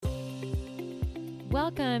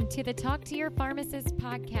Welcome to the Talk to Your Pharmacist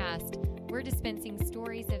podcast. We're dispensing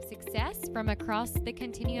stories of success from across the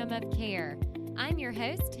continuum of care. I'm your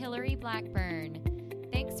host, Hillary Blackburn.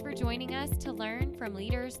 Thanks for joining us to learn from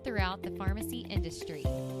leaders throughout the pharmacy industry.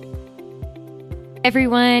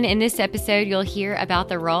 Everyone, in this episode, you'll hear about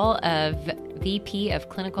the role of VP of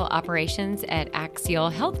Clinical Operations at Axial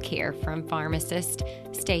Healthcare from pharmacist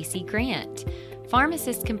Stacey Grant.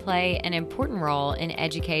 Pharmacists can play an important role in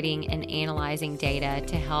educating and analyzing data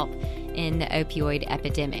to help in the opioid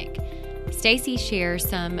epidemic. Stacey shares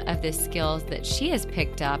some of the skills that she has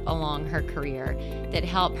picked up along her career that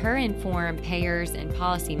help her inform payers and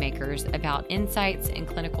policymakers about insights and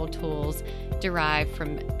clinical tools derived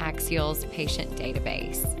from Axial's patient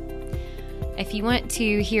database. If you want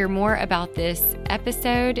to hear more about this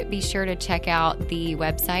episode, be sure to check out the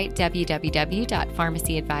website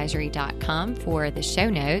www.pharmacyadvisory.com for the show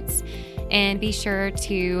notes, and be sure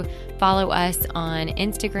to follow us on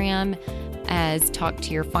Instagram as Talk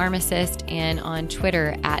to Your Pharmacist and on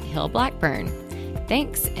Twitter at Hill Blackburn.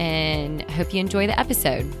 Thanks, and hope you enjoy the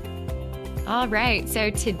episode. All right, so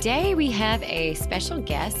today we have a special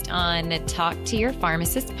guest on the Talk to Your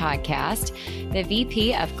Pharmacist podcast, the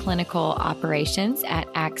VP of Clinical Operations at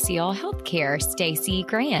Axial Healthcare, Stacey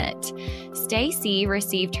Grant. Stacey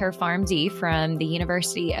received her PharmD from the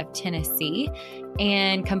University of Tennessee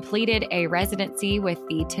and completed a residency with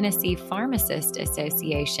the Tennessee Pharmacist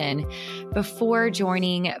Association before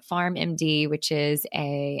joining PharmMD, which is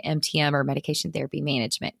a MTM or medication therapy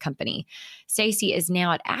management company. Stacey is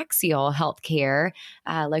now at Axial Healthcare,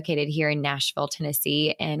 located here in Nashville,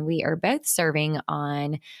 Tennessee, and we are both serving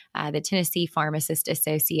on the Tennessee Pharmacist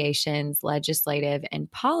Association's Legislative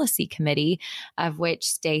and Policy Committee, of which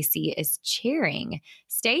Stacey is chairing.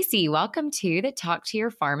 Stacey, welcome to the Talk to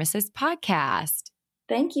Your Pharmacist podcast.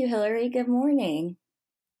 Thank you, Hillary. Good morning.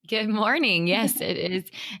 Good morning. Yes,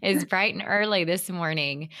 it is bright and early this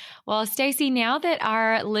morning. Well, Stacey, now that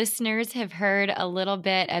our listeners have heard a little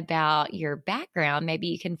bit about your background, maybe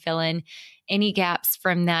you can fill in any gaps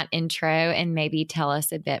from that intro and maybe tell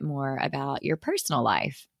us a bit more about your personal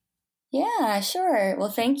life. Yeah, sure. Well,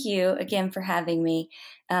 thank you again for having me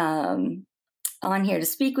on here to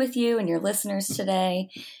speak with you and your listeners today.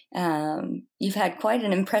 You've had quite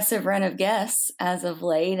an impressive run of guests as of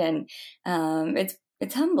late, and it's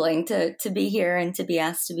humbling to be here and to be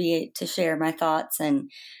asked to share my thoughts and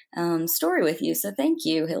story with you. So thank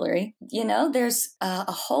you, Hillary. You know, there's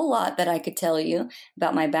a whole lot that I could tell you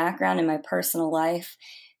about my background and my personal life.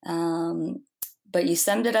 But you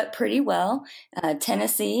summed it up pretty well.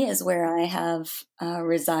 Tennessee is where I have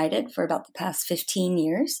resided for about the past 15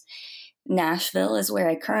 years. Nashville is where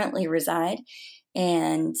I currently reside.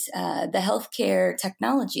 And the healthcare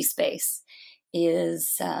technology space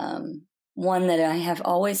is one that I have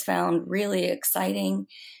always found really exciting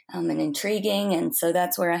and intriguing. And so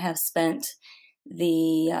that's where I have spent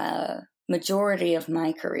the majority of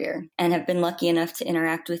my career and have been lucky enough to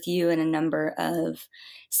interact with you in a number of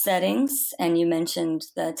settings. And you mentioned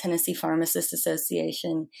the Tennessee Pharmacist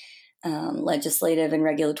Association Legislative and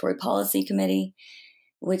Regulatory Policy Committee,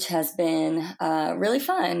 which has been really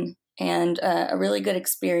fun and a really good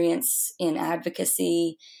experience in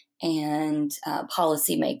advocacy and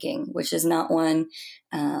policy making, which is not one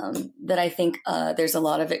that I think there's a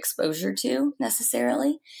lot of exposure to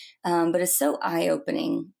necessarily, but it's so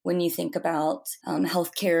eye-opening when you think about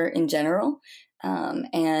healthcare in general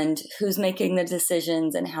and who's making the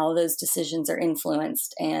decisions and how those decisions are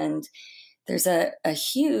influenced. And there's a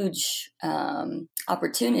huge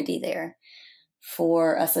opportunity there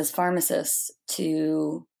for us as pharmacists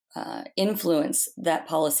to influence that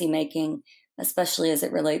policy making, especially as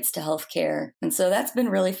it relates to healthcare. And so that's been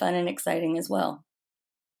really fun and exciting as well.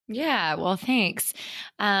 Yeah, well, thanks.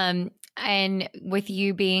 And with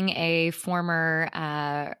you being a former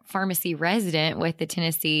pharmacy resident with the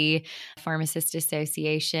Tennessee Pharmacist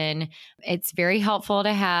Association, it's very helpful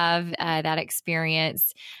to have that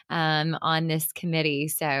experience on this committee.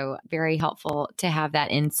 So very helpful to have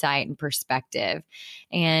that insight and perspective.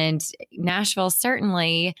 And Nashville,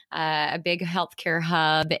 certainly a big healthcare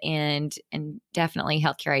hub, and definitely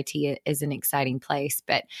healthcare IT is an exciting place.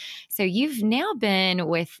 But so you've now been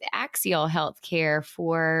with Axial Healthcare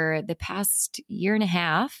for the past year and a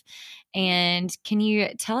half. And can you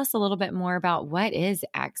tell us a little bit more about what is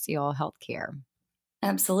Axial Healthcare?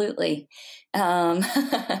 Absolutely.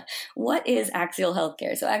 What is Axial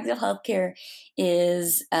Healthcare? So Axial Healthcare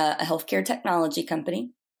is a healthcare technology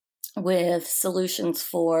company with solutions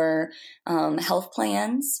for health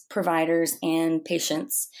plans, providers, and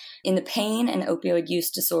patients in the pain and opioid use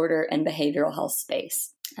disorder and behavioral health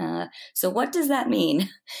space. So what does that mean?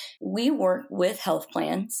 we work with health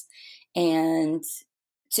plans and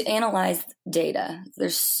to analyze data.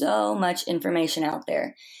 There's so much information out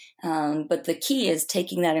there. But the key is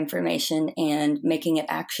taking that information and making it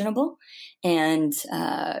actionable and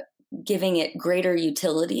giving it greater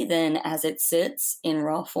utility than as it sits in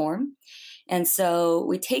raw form. And so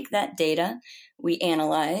we take that data, we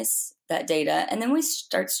analyze that data, and then we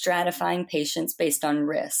start stratifying patients based on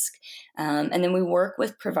risk. And then we work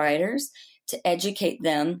with providers to educate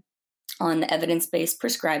them on the evidence-based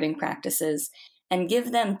prescribing practices and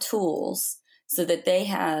give them tools so that they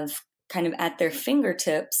have kind of at their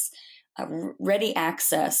fingertips ready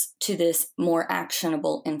access to this more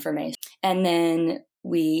actionable information. And then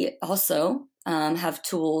we also have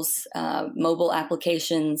tools, mobile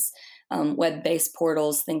applications, web-based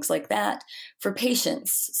portals, things like that for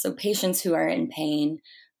patients. So patients who are in pain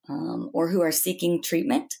or who are seeking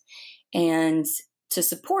treatment. And to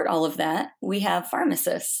support all of that, we have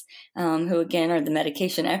pharmacists who, again, are the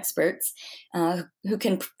medication experts who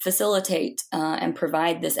can facilitate and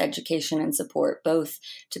provide this education and support both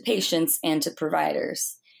to patients and to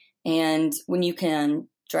providers. And when you can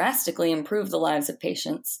drastically improve the lives of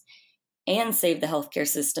patients and save the healthcare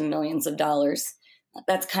system millions of dollars,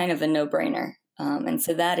 that's kind of a no-brainer. And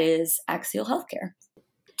so that is Axial Healthcare.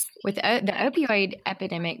 With the opioid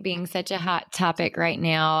epidemic being such a hot topic right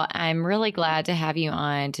now, I'm really glad to have you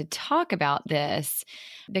on to talk about this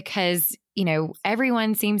because, you know,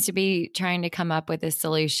 everyone seems to be trying to come up with a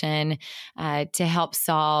solution to help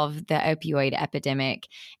solve the opioid epidemic.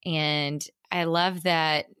 And I love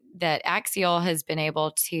that Axial has been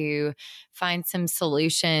able to find some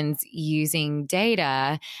solutions using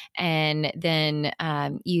data and then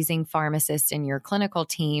using pharmacists in your clinical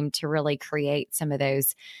team to really create some of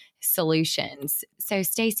those solutions. So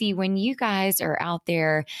Stacey, when you guys are out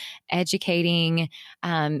there educating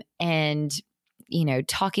and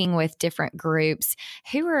talking with different groups,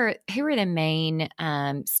 who are the main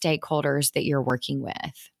stakeholders that you're working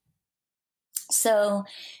with? So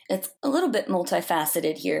it's a little bit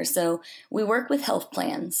multifaceted here. So we work with health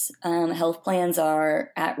plans. Health plans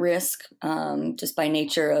are at risk just by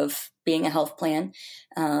nature of being a health plan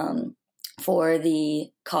for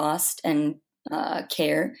the cost and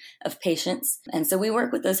care of patients. And so we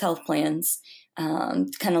work with those health plans to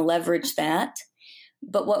kind of leverage that.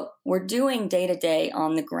 But what we're doing day to day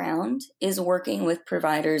on the ground is working with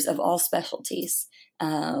providers of all specialties,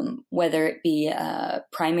 whether it be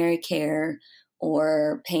primary care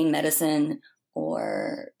or pain medicine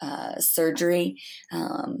or surgery.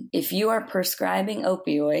 If you are prescribing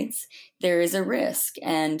opioids, there is a risk.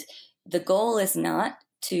 And the goal is not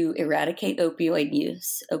to eradicate opioid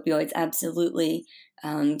use. Opioids absolutely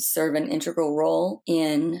serve an integral role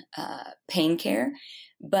in pain care,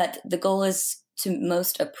 but the goal is to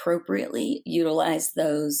most appropriately utilize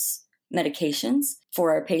those medications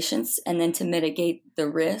for our patients and then to mitigate the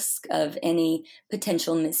risk of any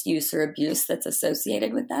potential misuse or abuse that's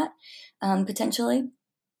associated with that potentially.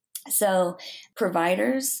 So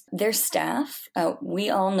providers, their staff, we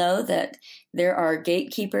all know that there are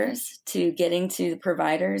gatekeepers to getting to the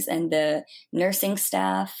providers, and the nursing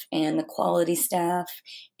staff and the quality staff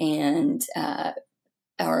and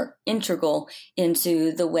are integral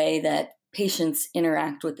into the way that patients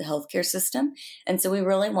interact with the healthcare system. And so we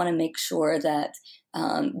really want to make sure that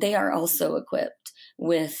they are also equipped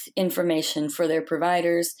with information for their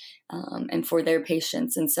providers and for their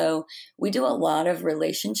patients. And so we do a lot of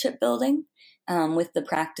relationship building with the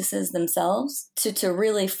practices themselves to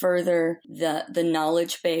really further the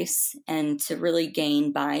knowledge base and to really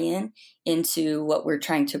gain buy-in into what we're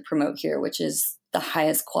trying to promote here, which is the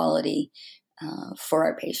highest quality for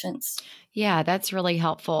our patients. Yeah, that's really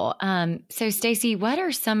helpful. So Stacey, what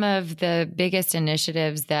are some of the biggest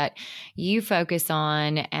initiatives that you focus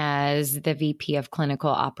on as the VP of Clinical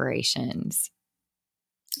Operations?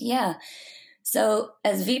 Yeah. So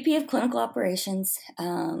as VP of Clinical Operations,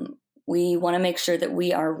 we want to make sure that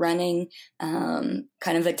we are running kind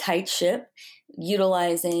of a tight ship,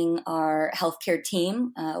 utilizing our healthcare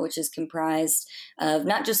team, which is comprised of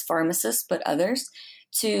not just pharmacists, but others,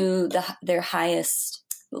 to their highest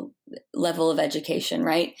level of education,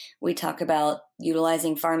 right? We talk about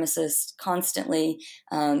utilizing pharmacists constantly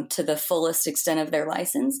to the fullest extent of their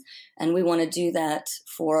license. And we want to do that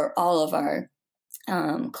for all of our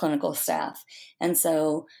clinical staff. And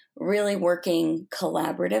so really working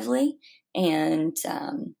collaboratively and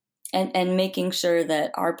making sure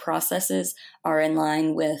that our processes are in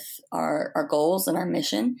line with our goals and our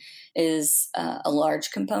mission is a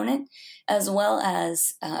large component, as well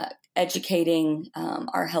as educating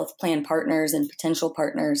our health plan partners and potential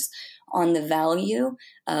partners on the value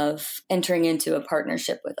of entering into a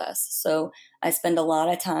partnership with us. So I spend a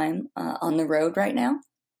lot of time on the road right now,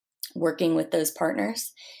 working with those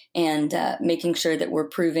partners and making sure that we're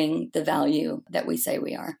proving the value that we say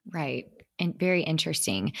we are. Right. And very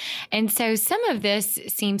interesting. And so some of this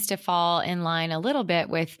seems to fall in line a little bit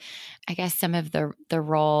with, I guess, some of the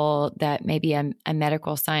role that maybe a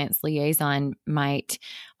medical science liaison might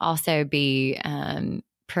also be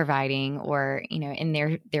providing, or, in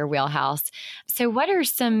their wheelhouse. So what are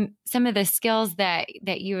some of the skills that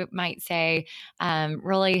you might say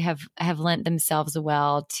really have lent themselves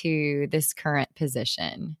well to this current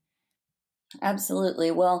position? Absolutely.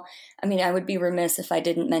 Well, I would be remiss if I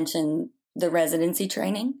didn't mention the residency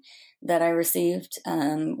training that I received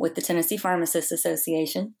with the Tennessee Pharmacists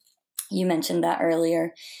Association. You mentioned that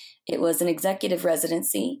earlier. It was an executive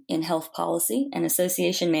residency in health policy and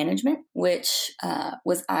association management, which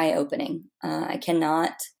was eye-opening. I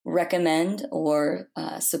cannot recommend or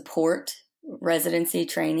support residency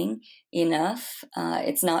training enough.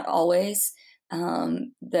 It's not always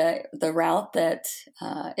the route that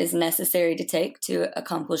is necessary to take to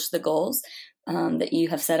accomplish the goals that you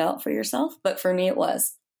have set out for yourself. But for me, it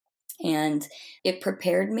was. And it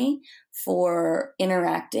prepared me for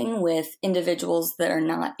interacting with individuals that are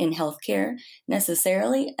not in healthcare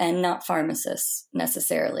necessarily and not pharmacists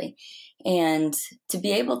necessarily. And to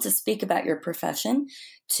be able to speak about your profession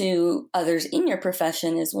to others in your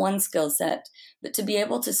profession is one skill set, but to be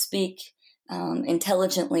able to speak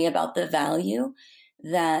intelligently about the value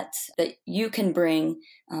that you can bring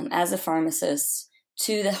as a pharmacist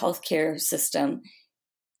to the healthcare system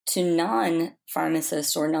to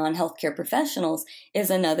non-pharmacists or non-healthcare professionals is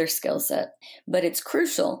another skill set, but it's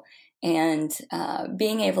crucial. And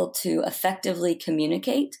being able to effectively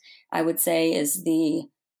communicate, I would say, is the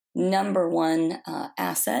number one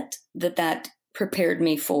asset that prepared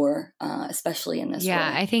me for, especially in this role.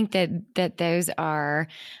 I think that those are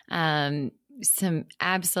some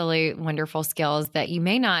absolute wonderful skills that you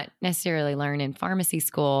may not necessarily learn in pharmacy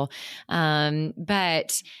school,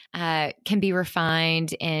 but can be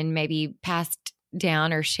refined and maybe passed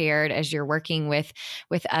down or shared as you're working with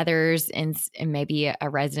others in maybe a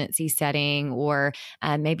residency setting, or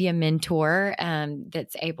maybe a mentor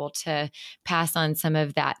that's able to pass on some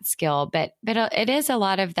of that skill. But it is a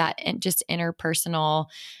lot of that just interpersonal,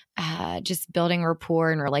 just building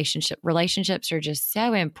rapport and relationships are just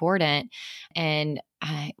so important. And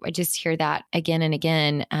I just hear that again and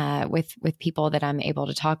again with people that I'm able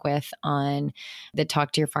to talk with on the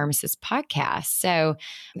Talk to Your Pharmacist podcast. So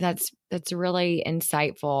that's really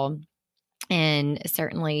insightful, and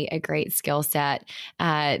certainly a great skill set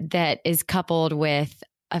that is coupled with,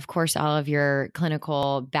 of course, all of your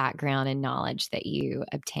clinical background and knowledge that you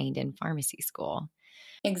obtained in pharmacy school.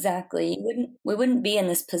 Exactly. We wouldn't be in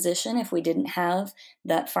this position if we didn't have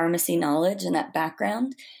that pharmacy knowledge and that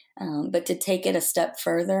background. But to take it a step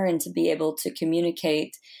further and to be able to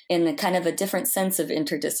communicate in a kind of a different sense of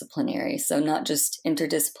interdisciplinary. So not just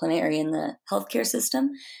interdisciplinary in the healthcare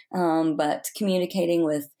system, but communicating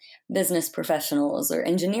with business professionals or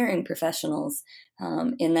engineering professionals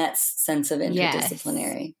in that sense of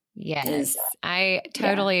interdisciplinary. Yes, I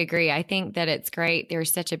totally agree. I think that it's great.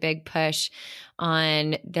 There's such a big push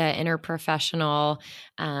on the interprofessional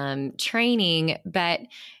training, but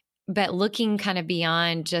looking kind of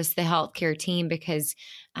beyond just the healthcare team, because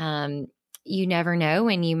you never know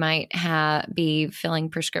when you might be filling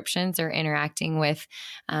prescriptions or interacting with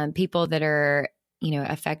people that are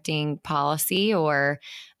affecting policy or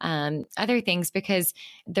other things, because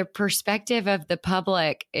the perspective of the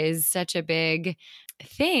public is such a big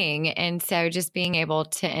thing. And so just being able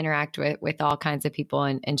to interact with all kinds of people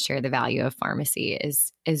and share the value of pharmacy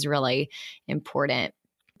is really important.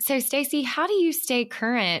 So Stacey, how do you stay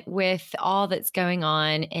current with all that's going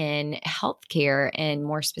on in healthcare and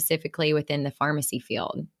more specifically within the pharmacy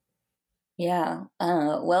field? Yeah,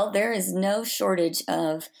 well, there is no shortage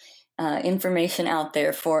of information out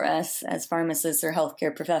there for us as pharmacists or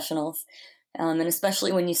healthcare professionals. And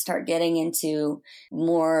especially when you start getting into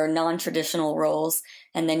more non-traditional roles,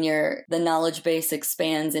 and then the knowledge base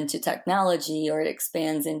expands into technology, or it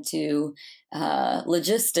expands into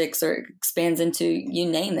logistics, or it expands into you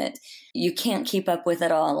name it. You can't keep up with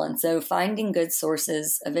it all. And so finding good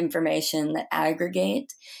sources of information that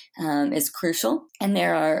aggregate is crucial. And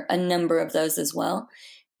there are a number of those as well.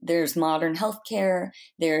 There's Modern Healthcare,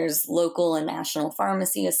 there's local and national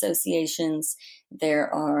pharmacy associations,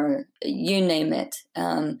 there are, you name it.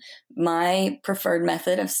 My preferred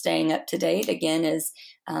method of staying up to date, again, is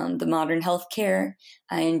the Modern Healthcare.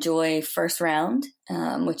 I enjoy First Round,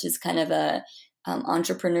 which is kind of a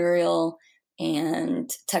entrepreneurial and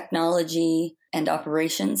technology and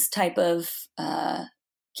operations type of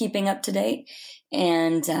keeping up to date.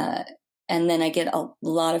 And then I get a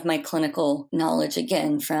lot of my clinical knowledge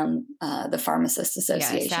again from the Pharmacist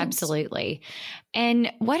Association. Yes, absolutely.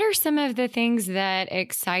 And what are some of the things that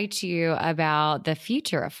excite you about the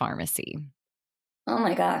future of pharmacy? Oh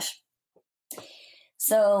my gosh.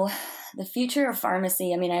 So the future of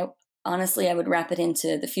pharmacy, I mean, I would wrap it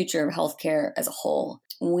into the future of healthcare as a whole.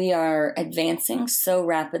 We are advancing so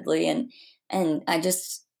rapidly, and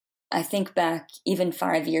I think back even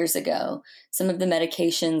 5 years ago, some of the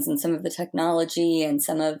medications and some of the technology and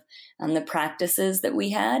some of the practices that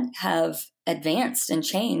we have advanced and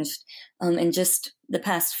changed in just the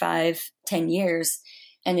past 5-10 years.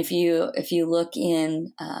 And if you look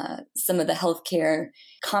in some of the healthcare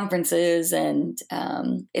conferences, and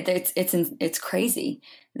it's crazy.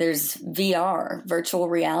 There's VR, virtual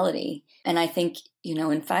reality, and I think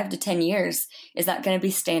in 5 to 10 years, is that going to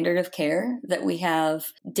be standard of care that we have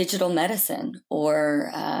digital medicine?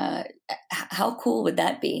 Or how cool would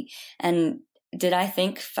that be? And did I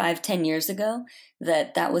think 5-10 years ago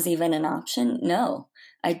that was even an option? No,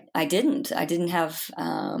 I didn't. I didn't have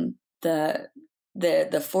the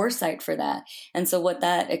foresight for that. And so what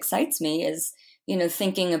that excites me is,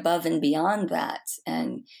 thinking above and beyond that.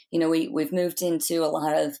 And, we've moved into a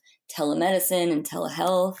lot of telemedicine and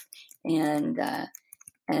telehealth, and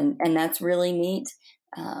that's really neat.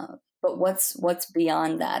 But what's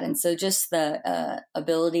beyond that? And so just the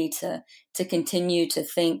ability to continue to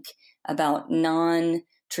think about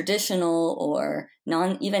non-traditional or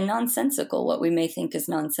even nonsensical, what we may think is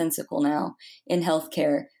nonsensical now in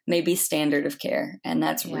healthcare may be standard of care. And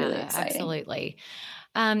that's really exciting. Absolutely.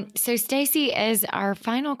 So Stacy, as our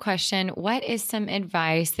final question, what is some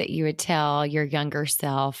advice that you would tell your younger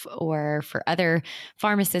self, or for other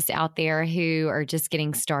pharmacists out there who are just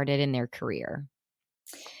getting started in their career?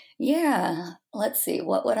 Yeah, let's see.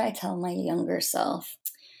 What would I tell my younger self?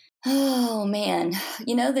 Oh man,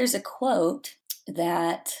 there's a quote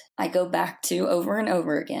that I go back to over and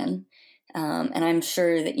over again. And I'm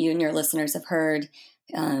sure that you and your listeners have heard,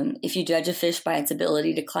 if you judge a fish by its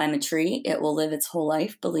ability to climb a tree, it will live its whole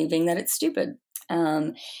life believing that it's stupid.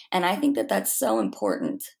 And I think that that's so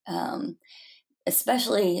important,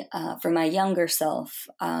 especially for my younger self,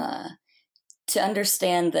 to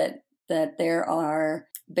understand that there are,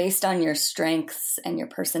 based on your strengths and your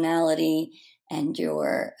personality and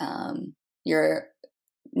your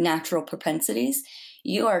natural propensities,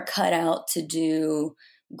 you are cut out to do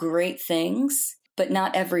great things, but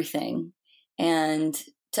not everything. And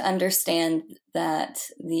to understand that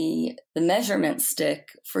the measurement stick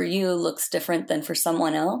for you looks different than for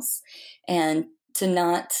someone else, and to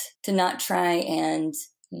not try and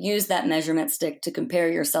use that measurement stick to compare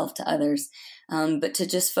yourself to others, but to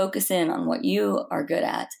just focus in on what you are good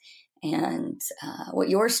at and what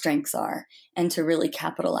your strengths are, and to really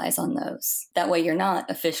capitalize on those. That way you're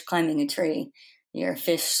not a fish climbing a tree. You're a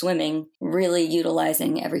fish swimming, really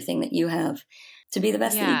utilizing everything that you have to be the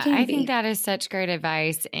best that you can be. I think that is such great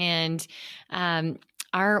advice. And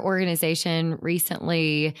our organization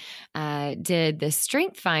recently did the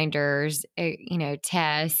Strength Finders,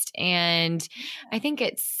 test. And I think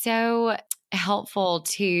it's so helpful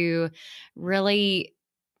to really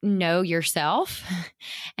know yourself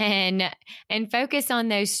and focus on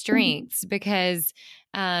those strengths, because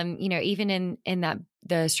even in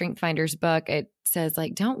the Strength Finders book, it says,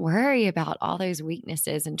 like, don't worry about all those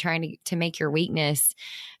weaknesses and trying to make your weakness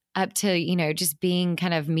up to, just being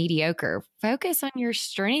kind of mediocre. Focus on your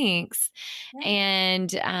strengths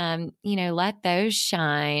and, let those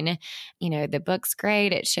shine. The book's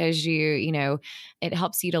great. It shows you, it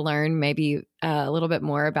helps you to learn maybe a little bit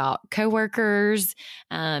more about coworkers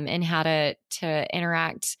and how to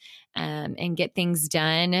interact and get things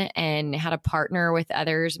done, and how to partner with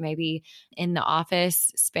others, maybe in the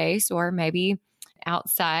office space or maybe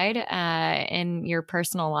outside in your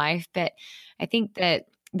personal life. But I think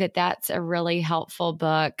that's a really helpful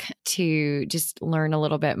book to just learn a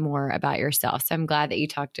little bit more about yourself. So I'm glad that you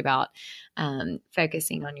talked about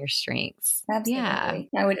focusing on your strengths. Absolutely.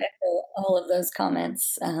 Yeah. I would echo all of those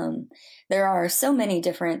comments. There are so many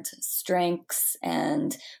different strengths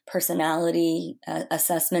and personality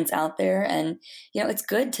assessments out there. And, it's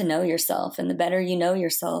good to know yourself. And the better you know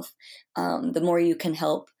yourself, the more you can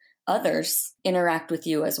help others interact with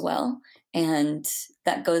you as well. And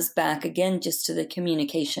that goes back again just to the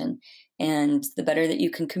communication. And the better that you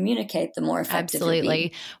can communicate, the more effective.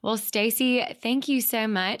 Absolutely. Well, Stacy, thank you so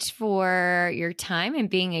much for your time and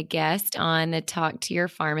being a guest on the Talk to Your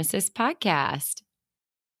Pharmacist podcast.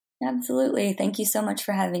 Absolutely. Thank you so much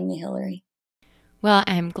for having me, Hillary. Well,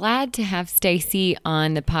 I'm glad to have Stacy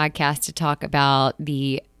on the podcast to talk about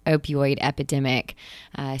the opioid epidemic,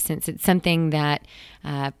 since it's something that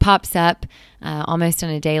pops up almost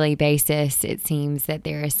on a daily basis. It seems that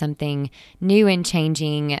there is something new and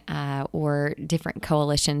changing, or different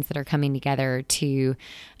coalitions that are coming together to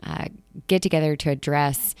get together to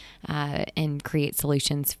address and create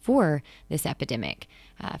solutions for this epidemic.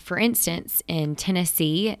 For instance, in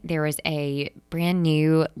Tennessee, there was a brand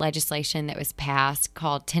new legislation that was passed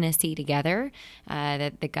called Tennessee Together,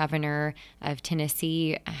 that the governor of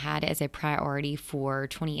Tennessee had as a priority for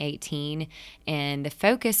 2018. And the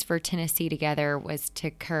focus for Tennessee Together was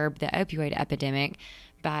to curb the opioid epidemic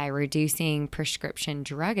by reducing prescription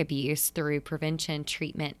drug abuse through prevention,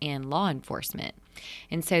 treatment, and law enforcement.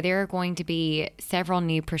 And so there are going to be several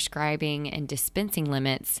new prescribing and dispensing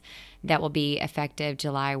limits that will be effective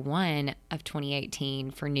July 1 of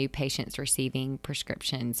 2018 for new patients receiving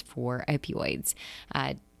prescriptions for opioids.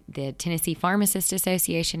 The Tennessee Pharmacist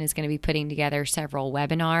Association is going to be putting together several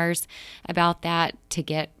webinars about that to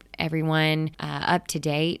get everyone up to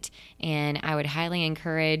date. And I would highly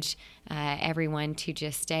encourage everyone to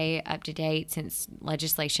just stay up to date, since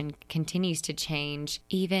legislation continues to change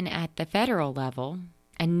even at the federal level.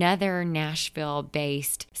 Another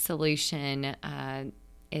Nashville-based solution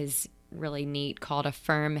is really neat, called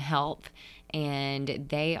Affirm Health, and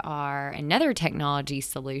they are another technology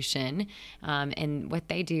solution. And what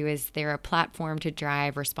they do is they're a platform to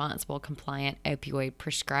drive responsible, compliant opioid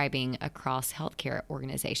prescribing across healthcare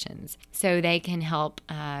organizations. So they can help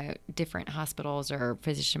different hospitals or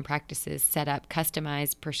physician practices set up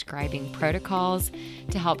customized prescribing protocols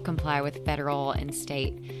to help comply with federal and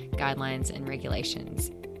state guidelines and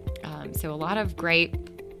regulations. So a lot of great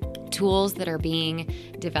tools that are being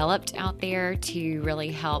developed out there to really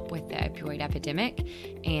help with the opioid epidemic,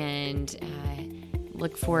 and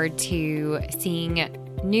look forward to seeing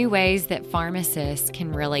new ways that pharmacists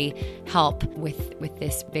can really help with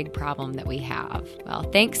this big problem that we have. Well,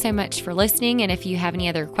 thanks so much for listening, and if you have any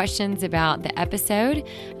other questions about the episode,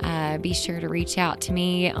 be sure to reach out to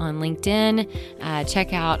me on LinkedIn.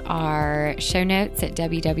 Check out our show notes at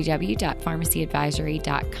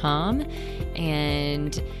www.pharmacyadvisory.com,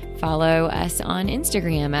 and follow us on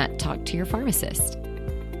Instagram at Talk to Your Pharmacist.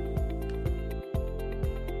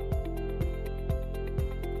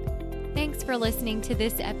 Thanks for listening to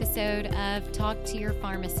this episode of Talk to Your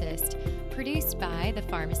Pharmacist, produced by the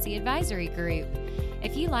Pharmacy Advisory Group.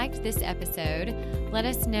 If you liked this episode, let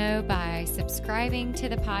us know by subscribing to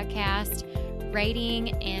the podcast,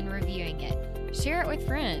 rating, and reviewing it. Share it with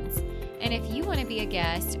friends. And if you want to be a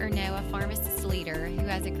guest or know a pharmacist leader who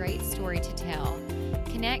has a great story to tell,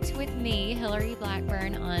 connect with me, Hillary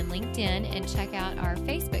Blackburn, on LinkedIn, and check out our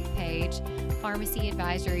Facebook page, Pharmacy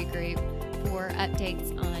Advisory Group, for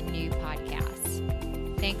updates on new podcasts.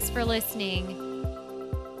 Thanks for listening.